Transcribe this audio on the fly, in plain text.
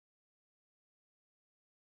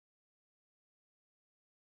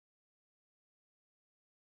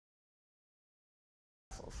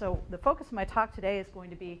vessels. So the focus of my talk today is going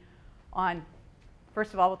to be on,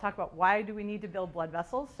 first of all, we'll talk about why do we need to build blood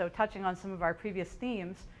vessels, so touching on some of our previous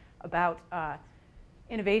themes about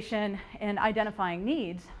innovation and identifying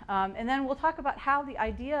needs. And then we'll talk about how the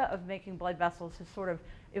idea of making blood vessels has sort of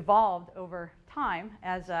evolved over time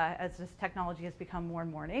as this technology has become more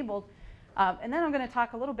and more enabled. And then I'm going to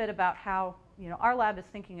talk a little bit about how our lab is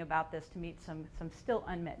thinking about this to meet some still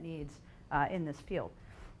unmet needs in this field.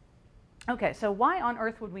 Okay, so why on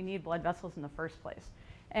earth would we need blood vessels in the first place?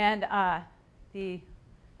 And the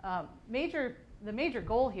major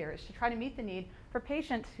goal here is to try to meet the need for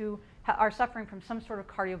patients who are suffering from some sort of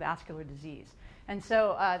cardiovascular disease. And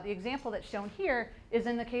so the example that's shown here is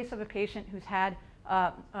in the case of a patient who's had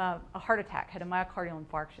a heart attack, had a myocardial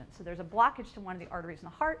infarction. So there's a blockage to one of the arteries in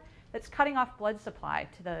the heart that's cutting off blood supply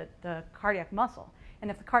to the cardiac muscle.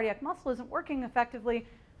 And if the cardiac muscle isn't working effectively,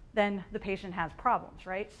 then the patient has problems,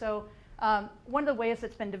 right? So one of the ways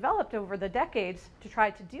that's been developed over the decades to try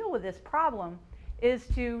to deal with this problem is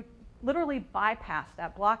to literally bypass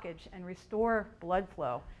that blockage and restore blood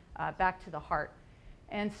flow back to the heart.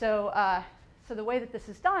 And so, so the way that this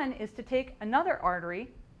is done is to take another artery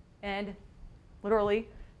and literally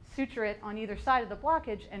suture it on either side of the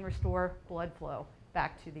blockage and restore blood flow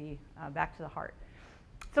back to the heart.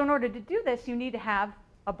 So in order to do this, you need to have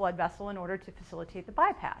a blood vessel in order to facilitate the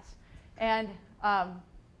bypass. And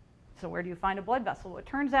so where do you find a blood vessel? Well, it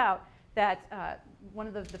turns out that one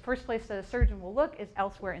of the first place that a surgeon will look is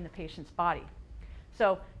elsewhere in the patient's body.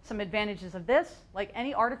 So some advantages of this, like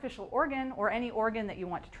any artificial organ or any organ that you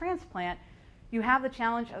want to transplant, you have the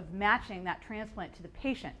challenge of matching that transplant to the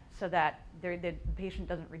patient so that the patient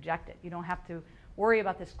doesn't reject it. You don't have to worry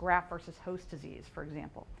about this graft versus host disease, for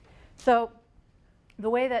example. So the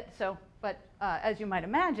way that, as you might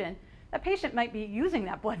imagine, that patient might be using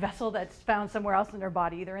that blood vessel that's found somewhere else in their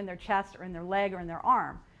body, either in their chest or in their leg or in their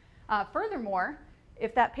arm. Furthermore,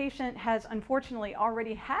 if that patient has unfortunately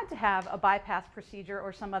already had to have a bypass procedure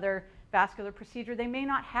or some other vascular procedure, they may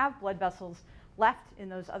not have blood vessels left in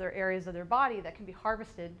those other areas of their body that can be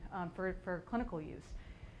harvested for clinical use.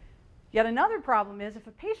 Yet another problem is if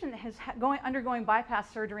a patient is undergoing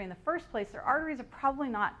bypass surgery in the first place, their arteries are probably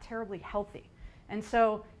not terribly healthy. And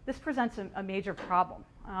so this presents a major problem.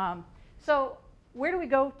 So where do we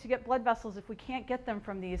go to get blood vessels if we can't get them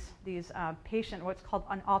from these patient, what's called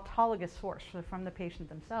an autologous source, from the patient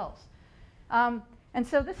themselves? And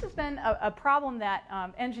so this has been a problem that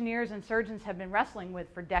engineers and surgeons have been wrestling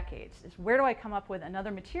with for decades, is where do I come up with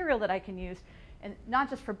another material that I can use, and not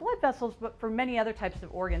just for blood vessels, but for many other types of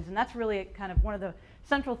organs. And that's really kind of one of the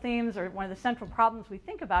central themes or one of the central problems we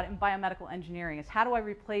think about in biomedical engineering is how do I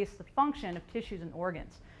replace the function of tissues and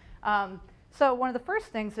organs? So one of the first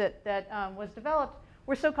things that was developed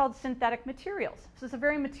were so-called synthetic materials. So it's a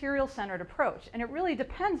very material-centered approach. And it really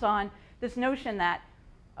depends on this notion that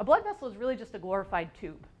a blood vessel is really just a glorified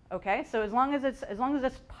tube. Okay? So as long as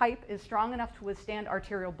this pipe is strong enough to withstand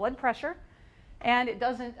arterial blood pressure and it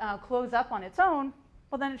doesn't close up on its own,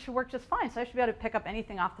 well, then it should work just fine. So I should be able to pick up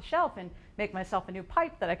anything off the shelf and make myself a new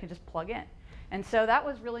pipe that I can just plug in. And so that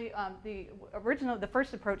was really the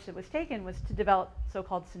first approach that was taken was to develop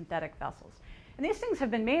so-called synthetic vessels. And these things have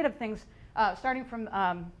been made of things starting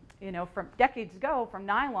from decades ago, from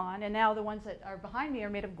nylon, and now the ones that are behind me are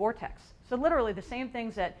made of Gore-Tex. So literally the same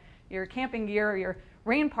things that your camping gear or your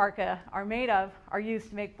rain parka are made of are used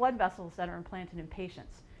to make blood vessels that are implanted in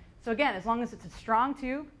patients. So again, as long as it's a strong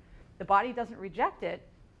tube, the body doesn't reject it,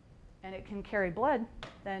 and it can carry blood,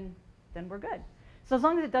 then we're good. So as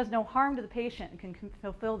long as it does no harm to the patient and can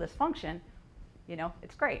fulfill this function,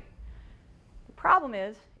 it's great. The problem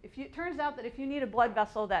is, it turns out that if you need a blood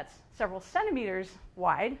vessel that's several centimeters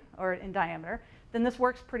wide or in diameter, then this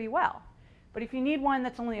works pretty well. But if you need one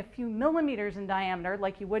that's only a few millimeters in diameter,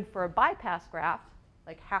 like you would for a bypass graft,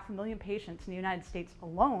 like 500,000 patients in the United States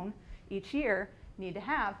alone each year need to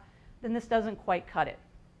have, then this doesn't quite cut it.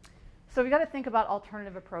 So we've got to think about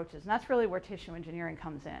alternative approaches, and that's really where tissue engineering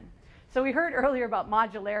comes in. So we heard earlier about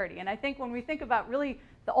modularity, and I think when we think about really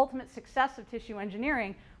the ultimate success of tissue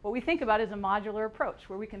engineering, what we think about is a modular approach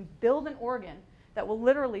where we can build an organ that will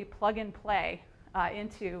literally plug and play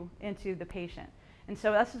into the patient. And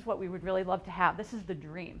so this is what we would really love to have. This is the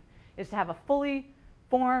dream, is to have a fully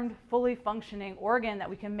formed, fully functioning organ that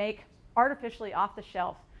we can make artificially off the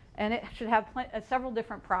shelf. And it should have several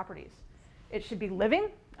different properties. It should be living,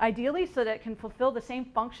 ideally, so that it can fulfill the same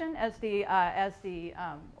function as the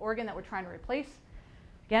organ that we're trying to replace.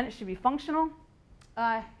 Again, it should be functional.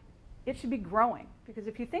 It should be growing, because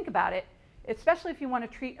if you think about it, especially if you want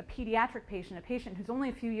to treat a pediatric patient, a patient who's only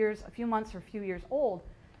a few months or a few years old,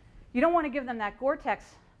 you don't want to give them that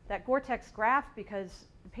Gore-Tex graft because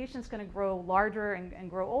patient's going to grow larger and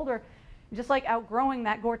grow older. Just like outgrowing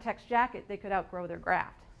that Gore-Tex jacket, they could outgrow their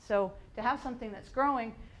graft. So to have something that's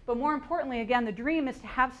growing, but more importantly, again, the dream is to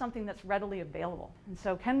have something that's readily available. And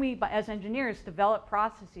so can we, as engineers, develop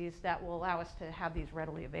processes that will allow us to have these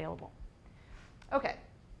readily available? Okay,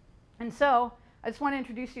 and so I just want to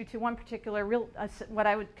introduce you to one particular, what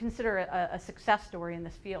I would consider a success story in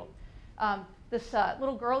this field. This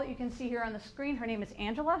little girl that you can see here on the screen, her name is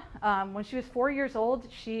Angela. When she was 4 years old,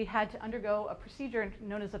 she had to undergo a procedure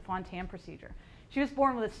known as the Fontan procedure. She was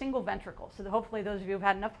born with a single ventricle, so hopefully those of you who have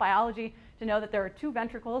had enough biology to know that there are two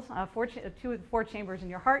ventricles, two of the four chambers in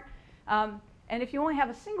your heart. And if you only have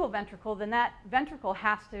a single ventricle, then that ventricle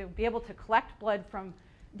has to be able to collect blood from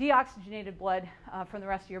deoxygenated blood from the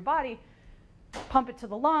rest of your body, pump it to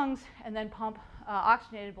the lungs, and then pump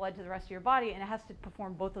oxygenated blood to the rest of your body, and it has to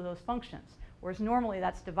perform both of those functions, whereas normally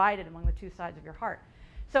that's divided among the two sides of your heart.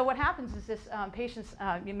 So what happens is this patients,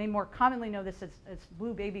 you may more commonly know this as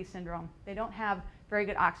blue baby syndrome. They don't have very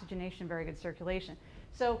good oxygenation, very good circulation.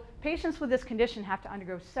 So patients with this condition have to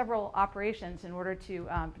undergo several operations in order to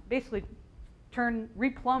basically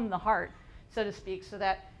replumb the heart, so to speak, so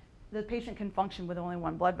that the patient can function with only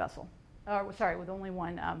one blood vessel. With only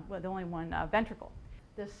one ventricle.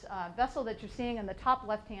 This vessel that you're seeing in the top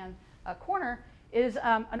left-hand corner is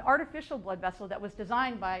an artificial blood vessel that was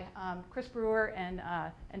designed by Chris Brewer and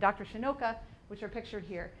Dr. Shinoka, which are pictured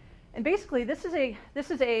here. And basically, this is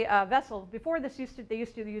a vessel. Before this, they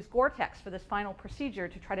used to use Gore-Tex for this final procedure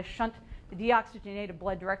to try to shunt the deoxygenated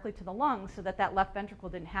blood directly to the lungs so that that left ventricle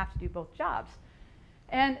didn't have to do both jobs.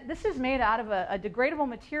 And this is made out of a degradable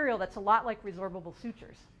material that's a lot like resorbable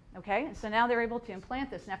sutures. Okay, and so now they're able to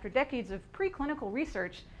implant this. And after decades of preclinical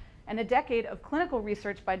research and a decade of clinical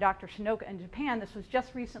research by Dr. Shinoka in Japan, this was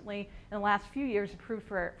just recently, in the last few years, approved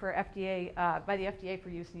for FDA, by the FDA for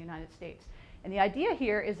use in the United States. And the idea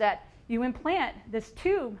here is that you implant this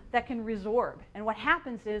tube that can resorb. And what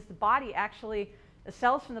happens is the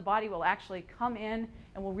cells from the body will actually come in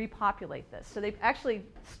and will repopulate this. So they actually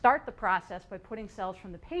start the process by putting cells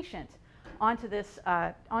from the patient onto this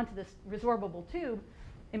resorbable tube,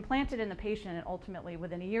 implanted in the patient, and ultimately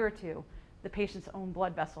within a year or two, the patient's own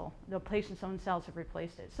blood vessel, the patient's own cells have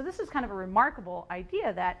replaced it. So this is kind of a remarkable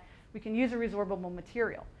idea that we can use a resorbable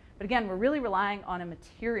material. But again, we're really relying on a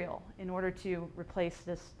material in order to replace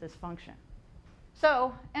this function.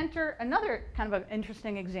 So enter another kind of an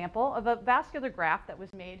interesting example of a vascular graft that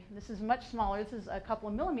was made. This is much smaller. This is a couple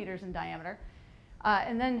of millimeters in diameter.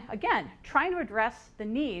 And then again, trying to address the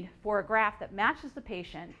need for a graft that matches the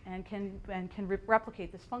patient and can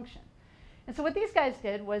replicate this function. And so what these guys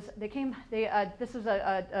did was this is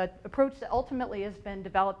an approach that ultimately has been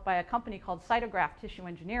developed by a company called Cytograph Tissue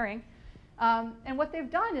Engineering. And what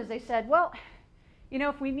they've done is they said, well, you know,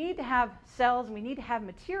 if we need to have cells and we need to have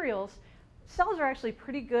materials, cells are actually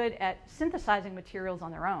pretty good at synthesizing materials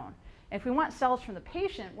on their own. And if we want cells from the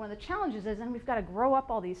patient, one of the challenges is then we've got to grow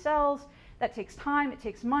up all these cells. That takes time, it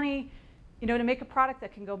takes money, you know, to make a product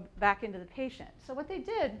that can go back into the patient. So what they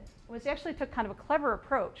did was they actually took kind of a clever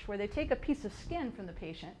approach where they take a piece of skin from the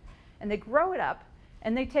patient and they grow it up,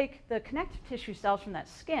 and they take the connective tissue cells from that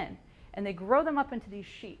skin and they grow them up into these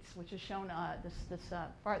sheets, which is shown the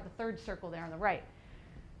third circle there on the right.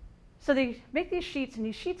 So they make these sheets, and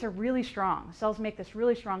these sheets are really strong. Cells make this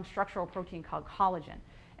really strong structural protein called collagen.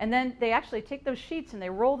 And then they actually take those sheets and they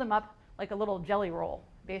roll them up like a little jelly roll,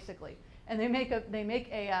 basically. And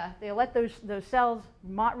they let those cells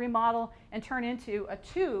remodel and turn into a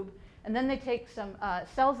tube, and then they take some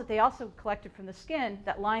cells that they also collected from the skin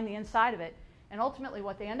that line the inside of it, and ultimately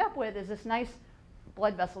what they end up with is this nice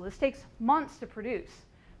blood vessel. This takes months to produce,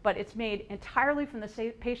 but it's made entirely from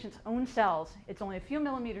the patient's own cells. It's only a few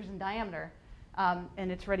millimeters in diameter, and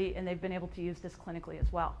it's ready, and they've been able to use this clinically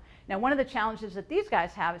as well. Now, one of the challenges that these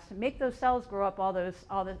guys have is to make those cells grow up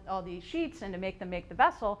all these sheets and to make them make the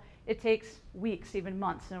vessel. It takes weeks, even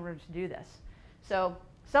months, in order to do this. So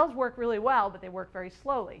cells work really well, but they work very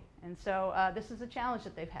slowly. And so this is a challenge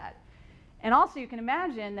that they've had. And also, you can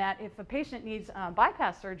imagine that if a patient needs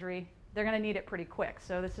bypass surgery, they're going to need it pretty quick.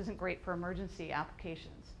 So this isn't great for emergency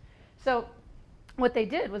applications. So what they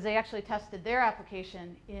did was they actually tested their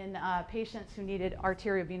application in patients who needed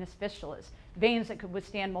arteriovenous fistulas, veins that could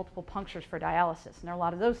withstand multiple punctures for dialysis. And there are a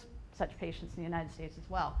lot of those such patients in the United States as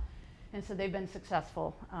well. And so they've been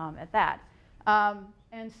successful at that.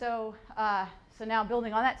 So now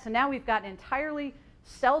building on that, so now we've got entirely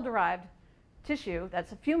cell-derived tissue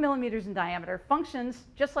that's a few millimeters in diameter, functions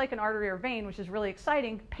just like an artery or vein, which is really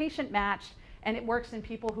exciting, patient-matched, and it works in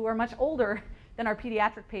people who are much older than our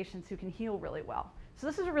pediatric patients who can heal really well. So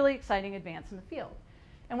this is a really exciting advance in the field.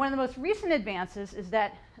 And one of the most recent advances is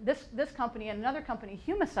that this company and another company,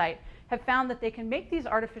 Humacyte, have found that they can make these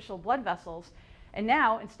artificial blood vessels. And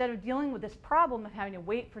now, instead of dealing with this problem of having to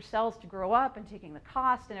wait for cells to grow up and taking the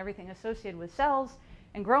cost and everything associated with cells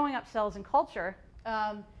and growing up cells in culture,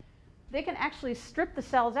 they can actually strip the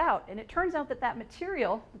cells out. And it turns out that that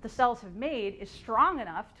material that the cells have made is strong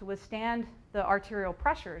enough to withstand the arterial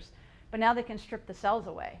pressures, but now they can strip the cells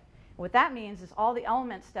away. What that means is all the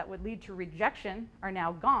elements that would lead to rejection are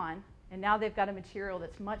now gone, and now they've got a material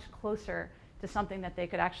that's much closer to something that they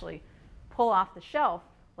could actually pull off the shelf,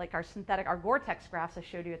 like our Gore-Tex grafts I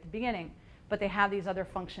showed you at the beginning, but they have these other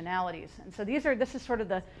functionalities. And so this is sort of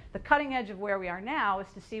the cutting edge of where we are now, is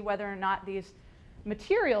to see whether or not these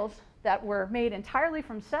materials that were made entirely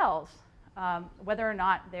from cells, whether or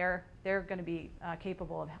not they're going to be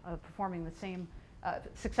capable of performing the same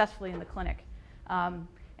successfully in the clinic.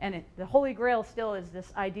 And the holy grail still is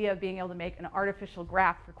this idea of being able to make an artificial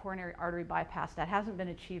graft for coronary artery bypass. That hasn't been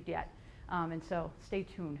achieved yet. And so stay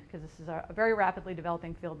tuned, because this is a very rapidly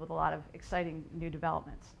developing field with a lot of exciting new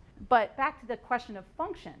developments. But back to the question of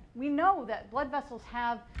function. We know that blood vessels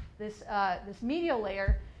have this medial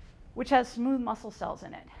layer which has smooth muscle cells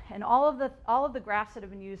in it. And all of the grafts that have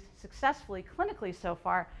been used successfully clinically so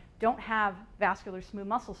far don't have vascular smooth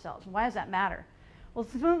muscle cells. And why does that matter? Well,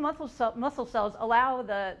 smooth muscle cells allow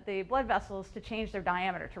the blood vessels to change their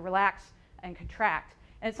diameter, to relax and contract.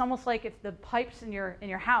 And it's almost like if the pipes in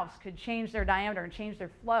your house could change their diameter and change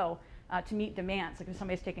their flow to meet demands, like if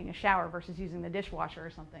somebody's taking a shower versus using the dishwasher or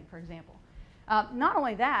something, for example. Not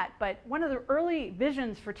only that, but one of the early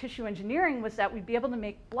visions for tissue engineering was that we'd be able to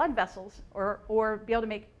make blood vessels or be able to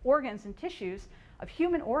make organs and tissues of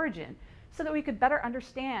human origin so that we could better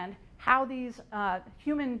understand how these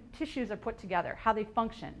human tissues are put together, how they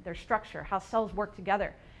function, their structure, how cells work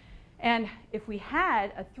together. And if we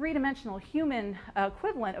had a three-dimensional human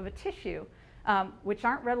equivalent of a tissue, which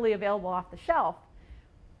aren't readily available off the shelf,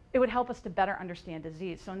 it would help us to better understand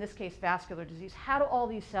disease. So in this case, vascular disease. How do all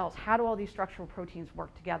these cells, how do all these structural proteins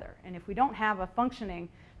work together? And if we don't have a functioning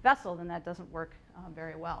vessel, then that doesn't work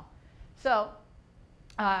very well. So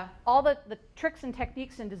all the tricks and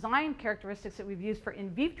techniques and design characteristics that we've used for in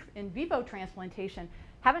vivo transplantation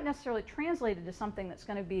haven't necessarily translated to something that's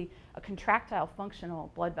going to be a contractile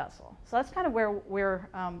functional blood vessel. So that's kind of where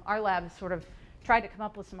our lab has sort of tried to come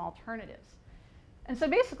up with some alternatives. And so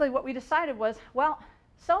basically what we decided was, well,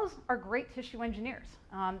 cells are great tissue engineers.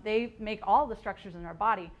 They make all the structures in our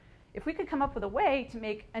body. If we could come up with a way to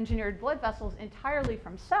make engineered blood vessels entirely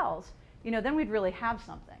from cells, then we'd really have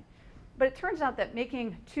something. But it turns out that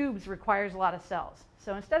making tubes requires a lot of cells.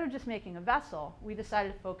 So instead of just making a vessel, we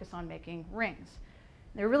decided to focus on making rings.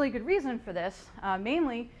 There's a really good reason for this.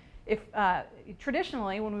 Mainly,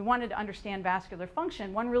 traditionally, when we wanted to understand vascular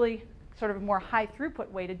function, one really sort of more high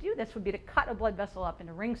throughput way to do this would be to cut a blood vessel up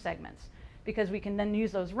into ring segments, because we can then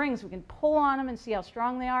use those rings, we can pull on them and see how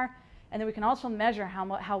strong they are, and then we can also measure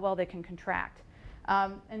how well they can contract.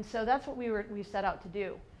 And so that's what we set out to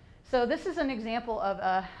do. So this is an example of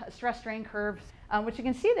a stress-strain curve. What you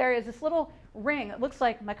can see there is this little ring. It looks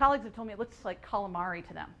like, my colleagues have told me, it looks like calamari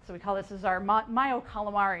to them. So we call this our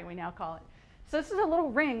myocalamari, we now call it. So this is a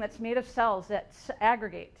little ring that's made of cells that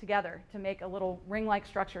aggregate together to make a little ring-like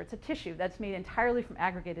structure. It's a tissue that's made entirely from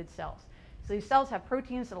aggregated cells. So these cells have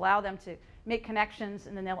proteins that allow them to make connections,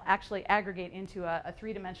 and then they'll actually aggregate into a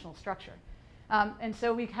three-dimensional structure. And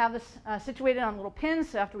so we have this situated on little pins.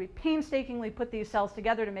 So after we painstakingly put these cells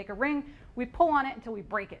together to make a ring, we pull on it until we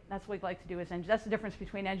break it. That's what we like to do. That's the difference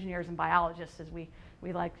between engineers and biologists, is we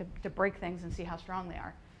like to break things and see how strong they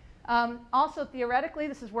are. Also, theoretically,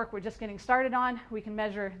 this is work we're just getting started on. We can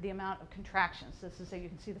measure the amount of contractions. This is so you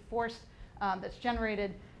can see the force that's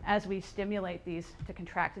generated as we stimulate these to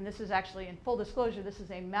contract. And this is actually, in full disclosure, this is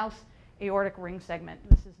a mouse aortic ring segment.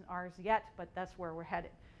 This isn't ours yet, but that's where we're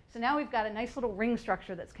headed. So now we've got a nice little ring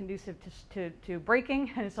structure that's conducive to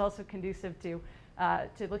breaking, and it's also conducive to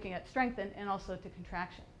looking at strength and also to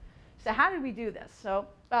contraction. So how did we do this? So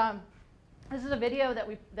this is a video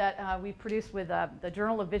that we produced with the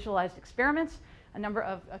Journal of Visualized Experiments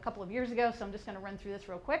a couple of years ago. So I'm just going to run through this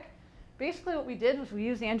real quick. Basically, what we did was we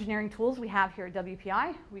used the engineering tools we have here at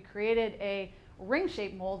WPI. We created a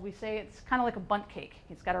ring-shaped mold. We say it's kind of like a bundt cake.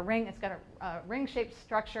 It's got a ring. It's got a ring-shaped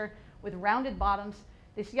structure with rounded bottoms.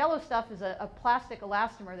 This yellow stuff is a plastic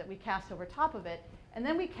elastomer that we cast over top of it. And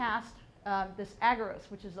then we cast this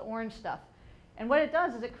agarose, which is the orange stuff. And what it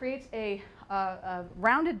does is it creates a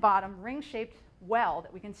rounded bottom, ring-shaped well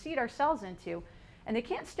that we can seed our cells into. And they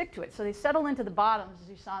can't stick to it. So they settle into the bottoms, as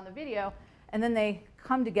you saw in the video. And then they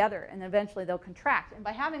come together, and eventually they'll contract. And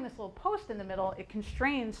by having this little post in the middle, it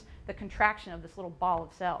constrains the contraction of this little ball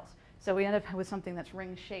of cells. So we end up with something that's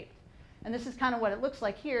ring-shaped. And this is kind of what it looks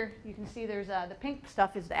like here. You can see there's the pink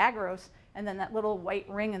stuff is the agarose, and then that little white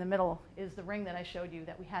ring in the middle is the ring that I showed you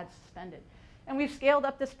that we had suspended. And we've scaled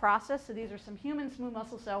up this process. So these are some human smooth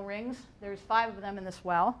muscle cell rings. There's 5 of them in this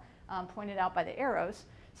well, pointed out by the arrows.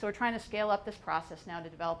 So we're trying to scale up this process now to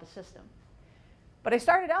develop a system. But I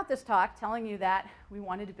started out this talk telling you that we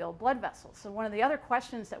wanted to build blood vessels. So one of the other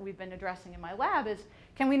questions that we've been addressing in my lab is,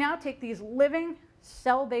 can we now take these living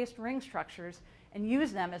cell-based ring structures and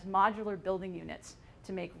use them as modular building units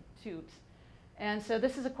to make tubes? And so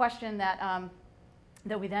this is a question that,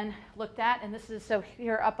 that we then looked at. And this is, so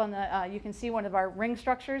here up on the, you can see one of our ring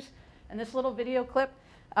structures. And this little video clip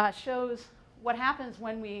shows what happens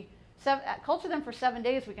when we culture them for 7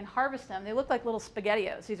 days. We can harvest them. They look like little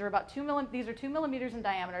SpaghettiOs. These are about 2 millimeters in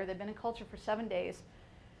diameter. They've been in culture for 7 days.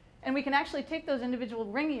 And we can actually take those individual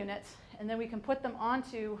ring units, and then we can put them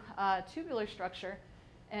onto a tubular structure,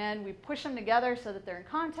 and we push them together so that they're in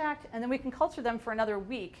contact, and then we can culture them for another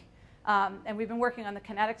week. And we've been working on the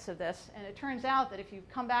kinetics of this, and it turns out that if you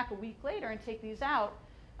come back a week later and take these out,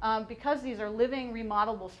 because these are living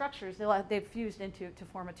remodelable structures, they've fused into to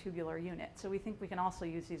form a tubular unit. So we think we can also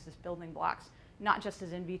use these as building blocks, not just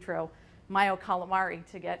as in vitro myocalamari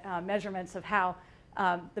to get measurements of how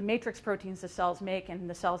the matrix proteins the cells make and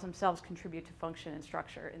the cells themselves contribute to function and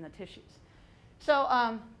structure in the tissues.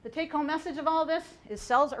 So the take-home message of all of this is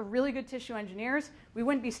cells are really good tissue engineers. We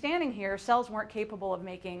wouldn't be standing here if cells weren't capable of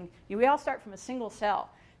making, we all start from a single cell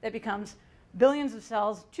that becomes billions of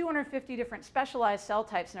cells, 250 different specialized cell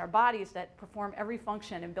types in our bodies that perform every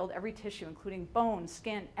function and build every tissue, including bone,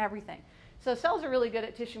 skin, everything. So cells are really good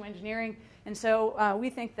at tissue engineering, and so we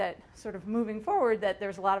think that sort of moving forward that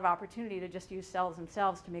there's a lot of opportunity to just use cells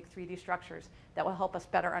themselves to make 3D structures that will help us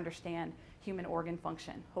better understand human organ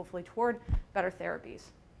function, hopefully toward better therapies.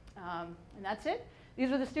 And that's it. These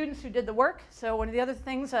are the students who did the work. So one of the other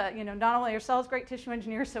things, not only are cells great tissue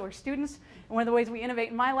engineers, so are students. And one of the ways we innovate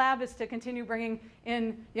in my lab is to continue bringing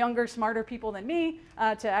in younger, smarter people than me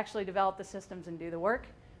to actually develop the systems and do the work.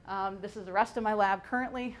 This is the rest of my lab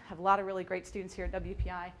currently. I have a lot of really great students here at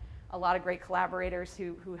WPI, a lot of great collaborators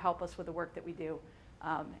who help us with the work that we do.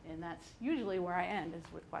 And that's usually where I end,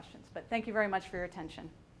 is with questions. But thank you very much for your attention.